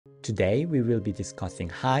Today, we will be discussing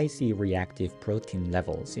high C-reactive protein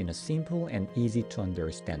levels in a simple and easy to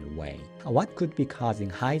understand way. What could be causing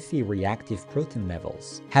high C-reactive protein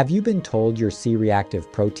levels? Have you been told your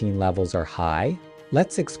C-reactive protein levels are high?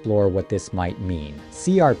 Let's explore what this might mean.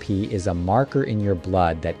 CRP is a marker in your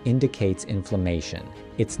blood that indicates inflammation.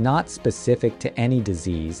 It's not specific to any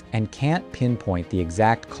disease and can't pinpoint the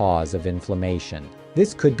exact cause of inflammation.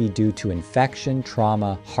 This could be due to infection,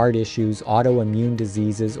 trauma, heart issues, autoimmune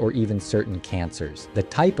diseases, or even certain cancers. The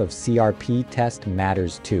type of CRP test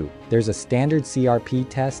matters too. There's a standard CRP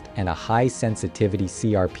test and a high-sensitivity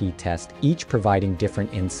CRP test, each providing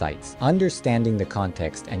different insights. Understanding the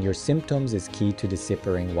context and your symptoms is key to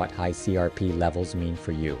deciphering what high CRP levels mean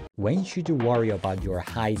for you. When should you worry about your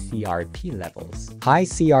high CRP levels? High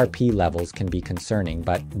CRP levels can be concerning,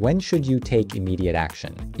 but when should you take immediate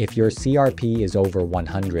action? If your CRP is over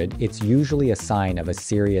 100, it's usually a sign of a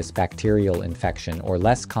serious bacterial infection or,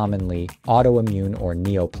 less commonly, autoimmune or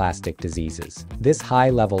neoplastic diseases. This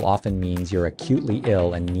high level often means you're acutely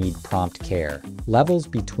ill and need prompt care. Levels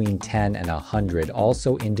between 10 and 100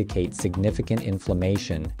 also indicate significant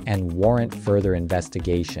inflammation and warrant further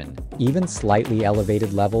investigation. Even slightly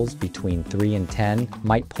elevated levels between 3 and 10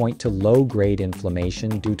 might point to low-grade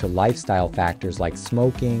inflammation due to lifestyle factors like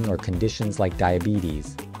smoking or conditions like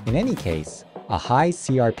diabetes. In any case, a high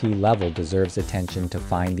CRP level deserves attention to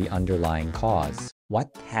find the underlying cause.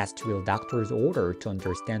 What test will doctors order to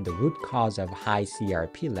understand the root cause of high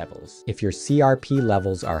CRP levels? If your CRP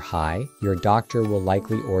levels are high, your doctor will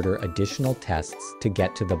likely order additional tests to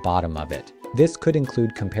get to the bottom of it. This could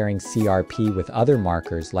include comparing CRP with other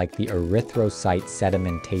markers like the erythrocyte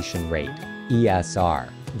sedimentation rate, ESR.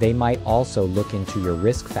 They might also look into your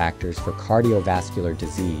risk factors for cardiovascular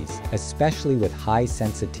disease, especially with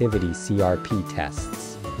high-sensitivity CRP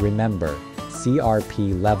tests. Remember,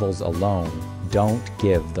 CRP levels alone don't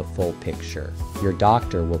give the full picture. Your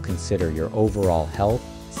doctor will consider your overall health,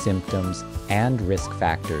 symptoms, and risk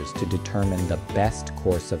factors to determine the best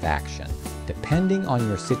course of action. Depending on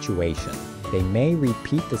your situation, they may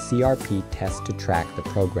repeat the CRP test to track the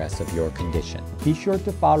progress of your condition. Be sure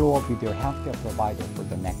to follow up with your healthcare provider for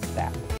the next step.